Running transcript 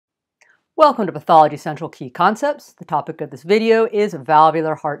Welcome to Pathology Central Key Concepts. The topic of this video is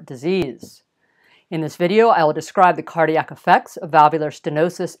valvular heart disease. In this video, I will describe the cardiac effects of valvular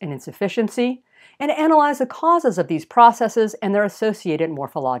stenosis and insufficiency and analyze the causes of these processes and their associated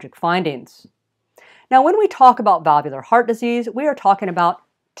morphologic findings. Now, when we talk about valvular heart disease, we are talking about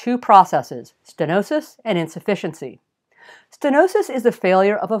two processes, stenosis and insufficiency. Stenosis is the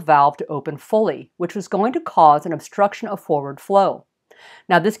failure of a valve to open fully, which is going to cause an obstruction of forward flow.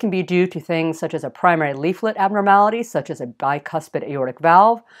 Now, this can be due to things such as a primary leaflet abnormality, such as a bicuspid aortic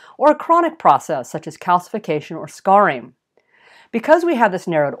valve, or a chronic process, such as calcification or scarring. Because we have this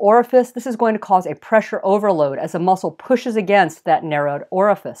narrowed orifice, this is going to cause a pressure overload as the muscle pushes against that narrowed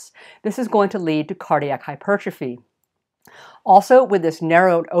orifice. This is going to lead to cardiac hypertrophy. Also, with this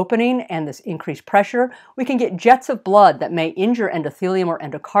narrowed opening and this increased pressure, we can get jets of blood that may injure endothelium or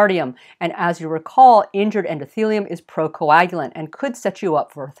endocardium, and as you recall, injured endothelium is procoagulant and could set you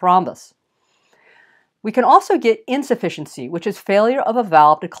up for a thrombus. We can also get insufficiency, which is failure of a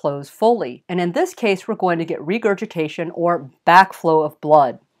valve to close fully, and in this case, we're going to get regurgitation or backflow of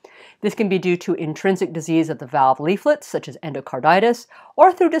blood. This can be due to intrinsic disease of the valve leaflets, such as endocarditis,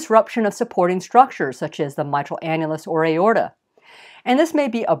 or through disruption of supporting structures, such as the mitral annulus or aorta. And this may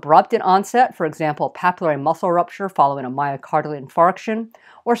be abrupt in onset, for example, papillary muscle rupture following a myocardial infarction,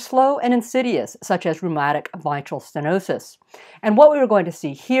 or slow and insidious, such as rheumatic mitral stenosis. And what we are going to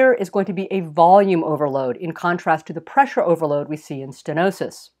see here is going to be a volume overload, in contrast to the pressure overload we see in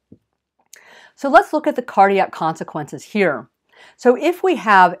stenosis. So let's look at the cardiac consequences here. So if we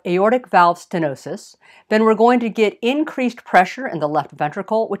have aortic valve stenosis, then we're going to get increased pressure in the left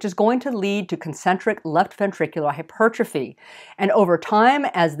ventricle, which is going to lead to concentric left ventricular hypertrophy. And over time,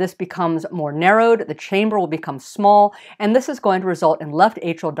 as this becomes more narrowed, the chamber will become small, and this is going to result in left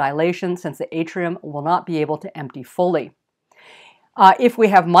atrial dilation since the atrium will not be able to empty fully. If we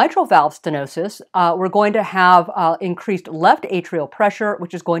have mitral valve stenosis, we're going to have increased left atrial pressure,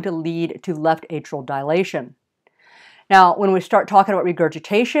 which is going to lead to left atrial dilation. Now, when we start talking about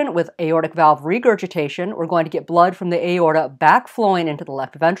regurgitation, with aortic valve regurgitation, we're going to get blood from the aorta backflowing into the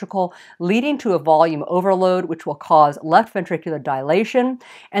left ventricle, leading to a volume overload, which will cause left ventricular dilation,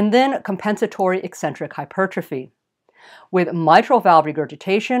 and then compensatory eccentric hypertrophy. With mitral valve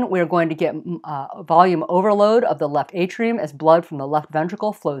regurgitation, we are going to get volume overload of the left atrium as blood from the left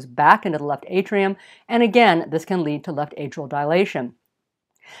ventricle flows back into the left atrium, and again, this can lead to left atrial dilation.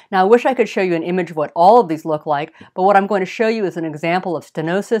 Now, I wish I could show you an image of what all of these look like, but what I'm going to show you is an example of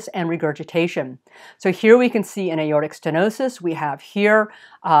stenosis and regurgitation. So here we can see an aortic stenosis. We have here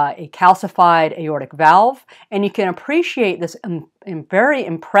a calcified aortic valve, and you can appreciate this very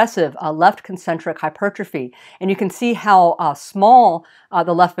impressive left concentric hypertrophy. And you can see how small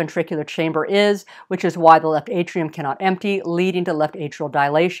the left ventricular chamber is, which is why the left atrium cannot empty, leading to left atrial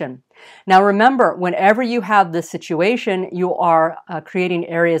dilation. Now remember, whenever you have this situation, you are creating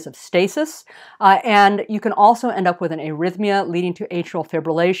areas of stasis, and you can also end up with an arrhythmia leading to atrial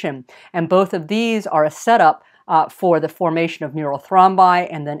fibrillation. And both of these are a setup for the formation of neural thrombi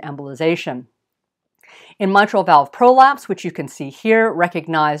and then embolization. In mitral valve prolapse, which you can see here,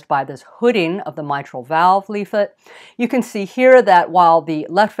 recognized by this hooding of the mitral valve leaflet, you can see here that while the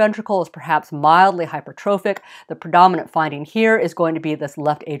left ventricle is perhaps mildly hypertrophic, the predominant finding here is going to be this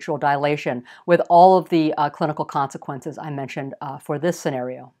left atrial dilation with all of the clinical consequences I mentioned for this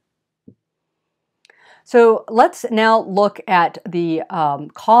scenario. So let's now look at the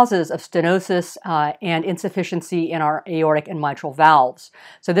causes of stenosis and insufficiency in our aortic and mitral valves.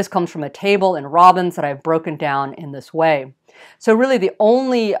 So this comes from a table in Robbins that I've broken down in this way. So really the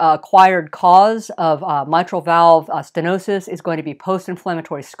only acquired cause of mitral valve stenosis is going to be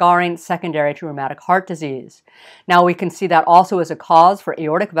post-inflammatory scarring secondary to rheumatic heart disease. Now we can see that also as a cause for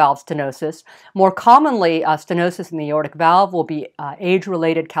aortic valve stenosis. More commonly, stenosis in the aortic valve will be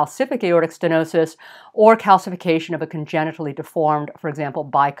age-related calcific aortic stenosis or calcification of a congenitally deformed, for example,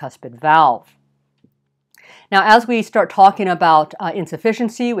 bicuspid valve. Now, as we start talking about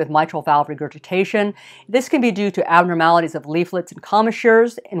insufficiency with mitral valve regurgitation, this can be due to abnormalities of leaflets and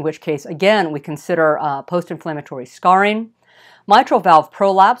commissures, in which case, again, we consider post-inflammatory scarring, mitral valve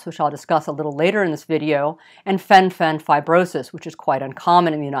prolapse, which I'll discuss a little later in this video, and fen-phen fibrosis, which is quite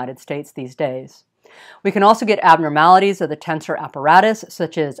uncommon in the United States these days. We can also get abnormalities of the tensor apparatus,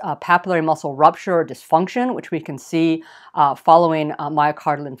 such as papillary muscle rupture or dysfunction, which we can see following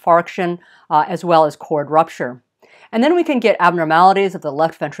myocardial infarction, as well as cord rupture. And then we can get abnormalities of the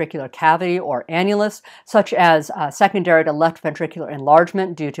left ventricular cavity or annulus, such as secondary to left ventricular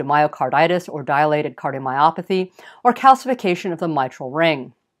enlargement due to myocarditis or dilated cardiomyopathy, or calcification of the mitral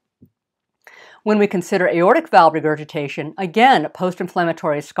ring. When we consider aortic valve regurgitation, again,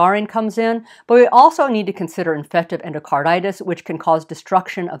 post-inflammatory scarring comes in, but we also need to consider infective endocarditis, which can cause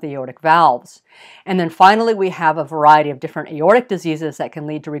destruction of the aortic valves. And then finally, we have a variety of different aortic diseases that can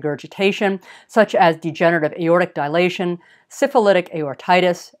lead to regurgitation, such as degenerative aortic dilation, syphilitic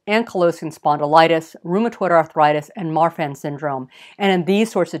aortitis, ankylosing spondylitis, rheumatoid arthritis, and Marfan syndrome. And in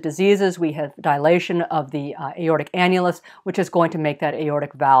these sorts of diseases, we have dilation of the aortic annulus, which is going to make that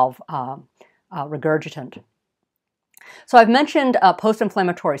aortic valve regurgitant. So I've mentioned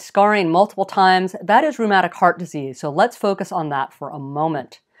post-inflammatory scarring multiple times. That is rheumatic heart disease. So let's focus on that for a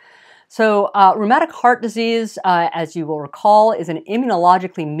moment. So rheumatic heart disease, as you will recall, is an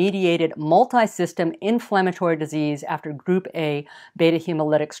immunologically mediated multi-system inflammatory disease after group A beta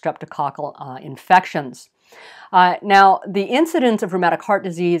hemolytic streptococcal infections. Now, the incidence of rheumatic heart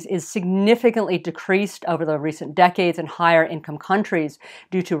disease is significantly decreased over the recent decades in higher income countries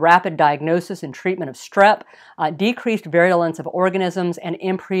due to rapid diagnosis and treatment of strep, decreased virulence of organisms, and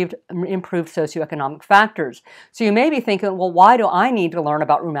improved socioeconomic factors. So you may be thinking, well, why do I need to learn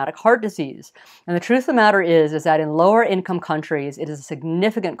about rheumatic heart disease? And the truth of the matter is that in lower income countries, it is a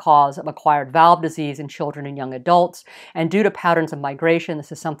significant cause of acquired valve disease in children and young adults. And due to patterns of migration,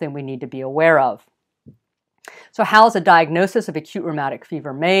 this is something we need to be aware of. So how is a diagnosis of acute rheumatic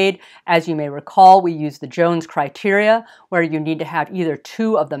fever made? As you may recall, we use the Jones criteria, where you need to have either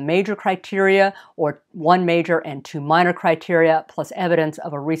 2 of the major criteria or 1 major and 2 minor criteria, plus evidence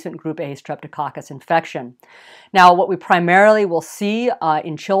of a recent group A streptococcus infection. Now, what we primarily will see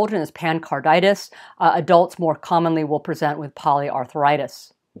in children is pancarditis. Adults more commonly will present with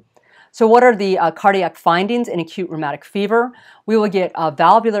polyarthritis. So what are the cardiac findings in acute rheumatic fever? We will get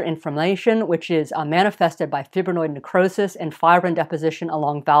valvular inflammation, which is manifested by fibrinoid necrosis and fibrin deposition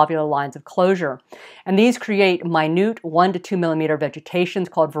along valvular lines of closure. And these create minute 1 to 2 millimeter vegetations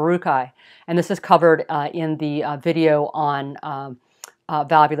called verrucae. And this is covered in the video on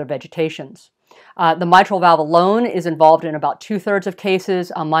valvular vegetations. The mitral valve alone is involved in about 2/3 of cases,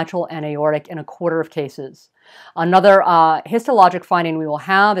 mitral and aortic in 1/4 of cases. Another histologic finding we will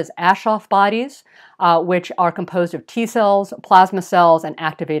have is Aschoff bodies, which are composed of T cells, plasma cells, and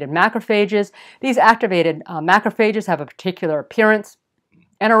activated macrophages. These activated macrophages have a particular appearance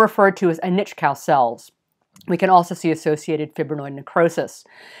and are referred to as Anichkow cells. We can also see associated fibrinoid necrosis.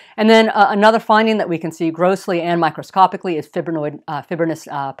 And then another finding that we can see grossly and microscopically is fibrinous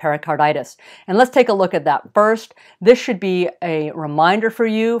pericarditis. And let's take a look at that first. This should be a reminder for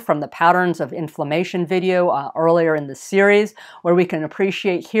you from the patterns of inflammation video earlier in the series, where we can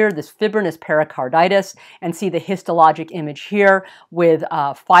appreciate here this fibrinous pericarditis and see the histologic image here with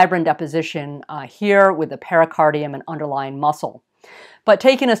fibrin deposition here with the pericardium and underlying muscle. But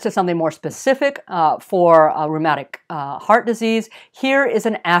taking us to something more specific for rheumatic heart disease, here is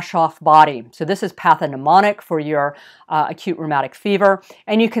an Aschoff body. So this is pathognomonic for your acute rheumatic fever.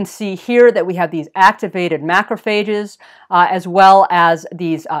 And you can see here that we have these activated macrophages as well as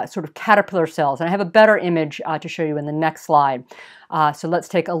these sort of caterpillar cells. And I have a better image to show you in the next slide. So let's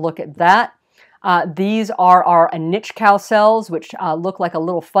take a look at that. These are our Anichkow cells, which look like a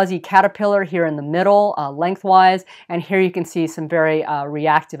little fuzzy caterpillar here in the middle, lengthwise, and here you can see some very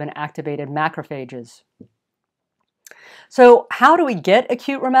reactive and activated macrophages. So how do we get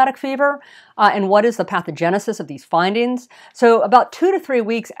acute rheumatic fever, and what is the pathogenesis of these findings? So about 2 to 3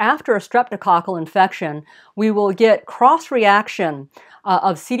 weeks after a streptococcal infection, we will get cross-reaction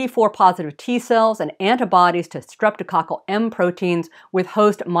of CD4 positive T cells and antibodies to streptococcal M proteins with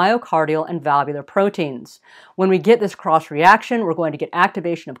host myocardial and valvular proteins. When we get this cross-reaction, we're going to get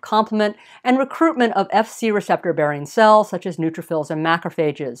activation of complement and recruitment of Fc receptor-bearing cells such as neutrophils and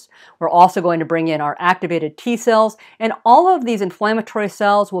macrophages. We're also going to bring in our activated T cells, and all of these inflammatory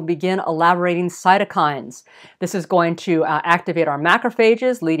cells will begin elaborating cytokines. This is going to activate our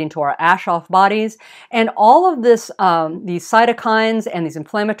macrophages, leading to our Aschoff bodies, and all of this, these cytokines and these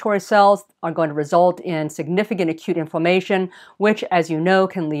inflammatory cells are going to result in significant acute inflammation, which, as you know,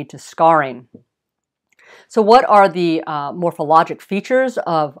 can lead to scarring. So what are the morphologic features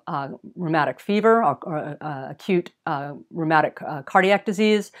of rheumatic fever or acute rheumatic cardiac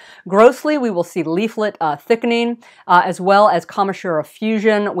disease? Grossly, we will see leaflet thickening as well as commissure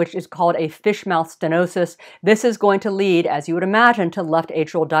effusion, which is called a fish mouth stenosis. This is going to lead, as you would imagine, to left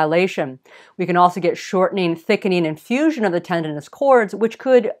atrial dilation. We can also get shortening, thickening, and fusion of the tendinous cords, which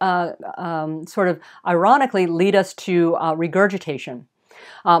could sort of ironically lead us to regurgitation.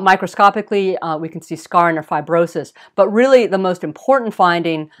 Microscopically, we can see scarring or fibrosis, but really the most important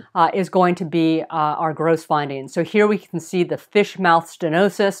finding is going to be our gross findings. So here we can see the fish mouth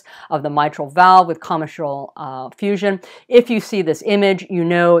stenosis of the mitral valve with commissural fusion. If you see this image, you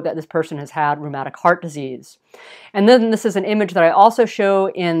know that this person has had rheumatic heart disease. And then this is an image that I also show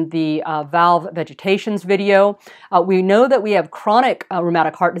in the valve vegetations video. We know that we have chronic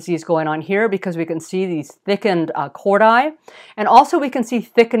rheumatic heart disease going on here because we can see these thickened chordae, and also we can see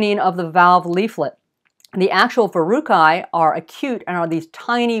thickening of the valve leaflet. The actual verrucae are acute and are these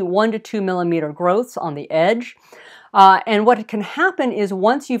tiny 1 to 2 millimeter growths on the edge. And what can happen is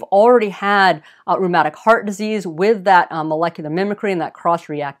once you've already had rheumatic heart disease with that molecular mimicry and that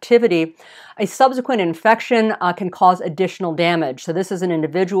cross-reactivity, a subsequent infection can cause additional damage. So this is an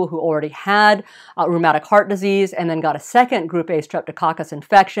individual who already had rheumatic heart disease and then got a second group A streptococcus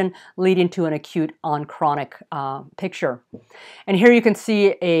infection, leading to an acute on chronic picture. And here you can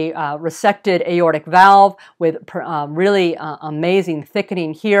see a resected aortic valve with really amazing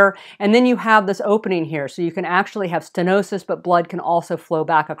thickening here. And then you have this opening here, so you can actually have stenosis, but blood can also flow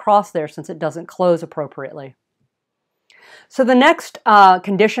back across there since it doesn't close appropriately. So the next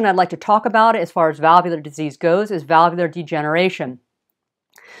condition I'd like to talk about as far as valvular disease goes is valvular degeneration.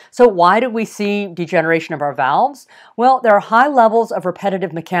 So why do we see degeneration of our valves? Well, there are high levels of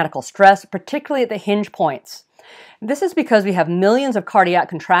repetitive mechanical stress, particularly at the hinge points. This is because we have millions of cardiac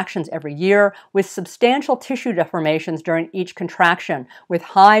contractions every year with substantial tissue deformations during each contraction with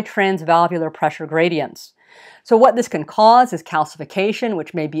high transvalvular pressure gradients. So what this can cause is calcification,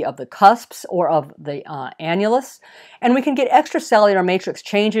 which may be of the cusps or of the annulus. And we can get extracellular matrix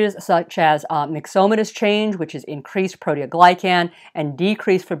changes such as myxomatous change, which is increased proteoglycan and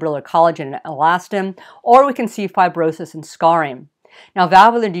decreased fibrillar collagen and elastin, or we can see fibrosis and scarring. Now,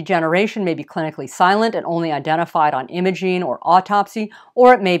 valvular degeneration may be clinically silent and only identified on imaging or autopsy,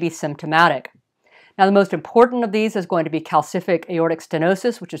 or it may be symptomatic. Now, the most important of these is going to be calcific aortic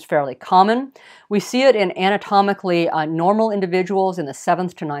stenosis, which is fairly common. We see it in anatomically normal individuals in the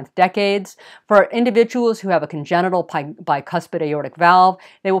 7th to 9th decades. For individuals who have a congenital bicuspid aortic valve,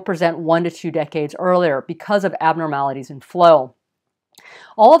 they will present 1 to 2 decades earlier because of abnormalities in flow.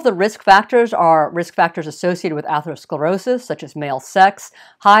 All of the risk factors are risk factors associated with atherosclerosis, such as male sex,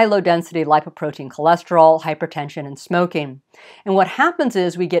 high low-density lipoprotein cholesterol, hypertension, and smoking. And what happens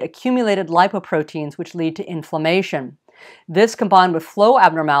is we get accumulated lipoproteins which lead to inflammation. This, combined with flow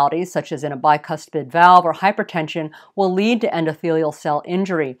abnormalities, such as in a bicuspid valve or hypertension, will lead to endothelial cell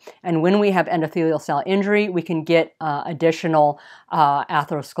injury. And when we have endothelial cell injury, we can get additional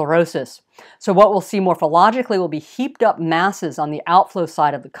atherosclerosis. So what we'll see morphologically will be heaped up masses on the outflow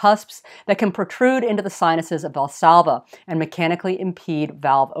side of the cusps that can protrude into the sinuses of Valsalva and mechanically impede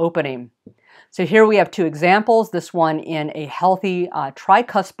valve opening. So here we have 2 examples, this one in a healthy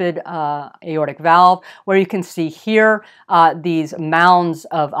tricuspid aortic valve, where you can see here these mounds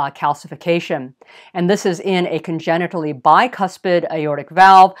of calcification. And this is in a congenitally bicuspid aortic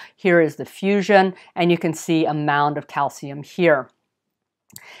valve. Here is the fusion, and you can see a mound of calcium here.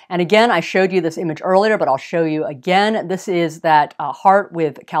 And again, I showed you this image earlier, but I'll show you again. This is that heart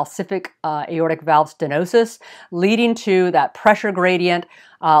with calcific aortic valve stenosis, leading to that pressure gradient,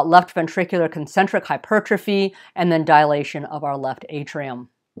 left ventricular concentric hypertrophy, and then dilation of our left atrium.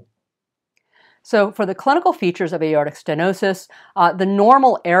 So for the clinical features of aortic stenosis, the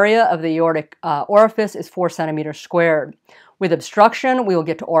normal area of the aortic orifice is 4 centimeters squared. With obstruction, we will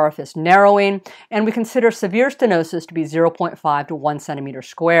get to orifice narrowing, and we consider severe stenosis to be 0.5 to 1 centimeter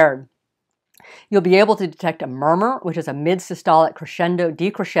squared. You'll be able to detect a murmur, which is a mid-systolic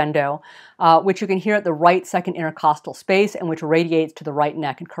crescendo-decrescendo, which you can hear at the right second intercostal space and which radiates to the right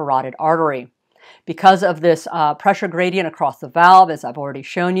neck and carotid artery. Because of this pressure gradient across the valve, as I've already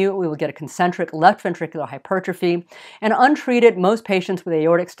shown you, we will get a concentric left ventricular hypertrophy, and untreated, most patients with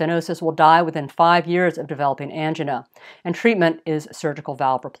aortic stenosis will die within 5 years of developing angina, and treatment is surgical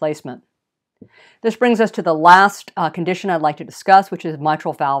valve replacement. This brings us to the last condition I'd like to discuss, which is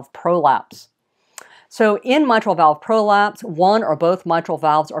mitral valve prolapse. So in mitral valve prolapse, one or both mitral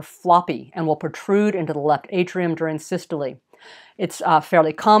valves are floppy and will protrude into the left atrium during systole. It's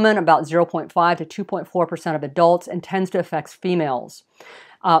fairly common, about 0.5 to 2.4% of adults, and tends to affect females.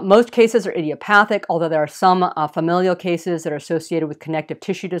 Most cases are idiopathic, although there are some familial cases that are associated with connective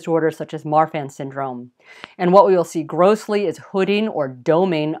tissue disorders such as Marfan syndrome. And what we will see grossly is hooding or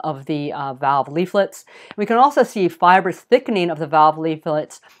doming of the valve leaflets. We can also see fibrous thickening of the valve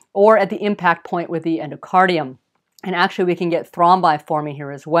leaflets or at the impact point with the endocardium. And actually, we can get thrombi forming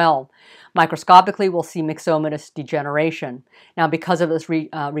here as well. Microscopically, we'll see myxomatous degeneration. Now, because of this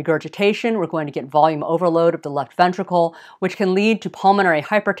regurgitation, we're going to get volume overload of the left ventricle, which can lead to pulmonary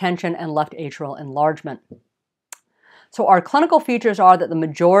hypertension and left atrial enlargement. So our clinical features are that the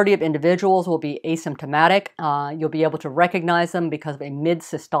majority of individuals will be asymptomatic. You'll be able to recognize them because of a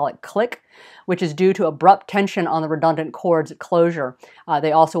mid-systolic click, which is due to abrupt tension on the redundant cords at closure.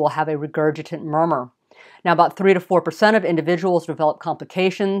 They also will have a regurgitant murmur. Now, about 3 to 4% of individuals develop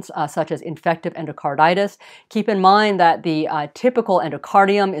complications such as infective endocarditis. Keep in mind that the typical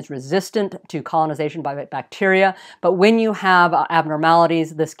endocardium is resistant to colonization by bacteria, but when you have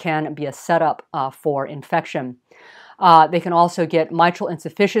abnormalities, this can be a setup for infection. They can also get mitral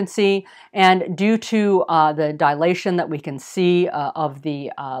insufficiency, and due to the dilation that we can see of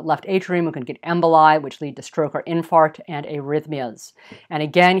the left atrium, we can get emboli, which lead to stroke or infarct, and arrhythmias. And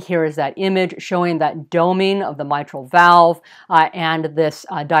again, here is that image showing that doming of the mitral valve and this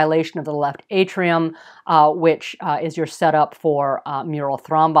dilation of the left atrium, which is your setup for mural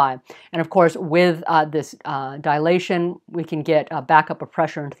thrombi. And of course, with this dilation, we can get a backup of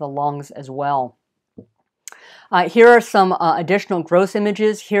pressure into the lungs as well. Here are some additional gross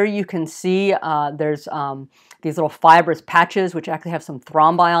images. Here you can see there's these little fibrous patches which actually have some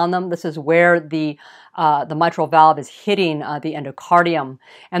thrombi on them. This is where the mitral valve is hitting the endocardium.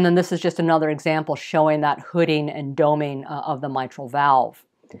 And then this is just another example showing that hooding and doming of the mitral valve.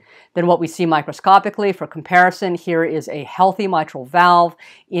 Then what we see microscopically for comparison, here is a healthy mitral valve.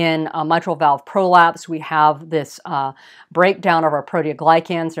 In mitral valve prolapse, we have this breakdown of our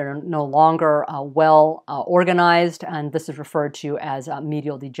proteoglycans that are no longer well organized, and this is referred to as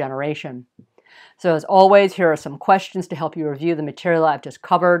medial degeneration. So as always, here are some questions to help you review the material I've just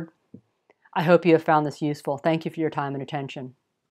covered. I hope you have found this useful. Thank you for your time and attention.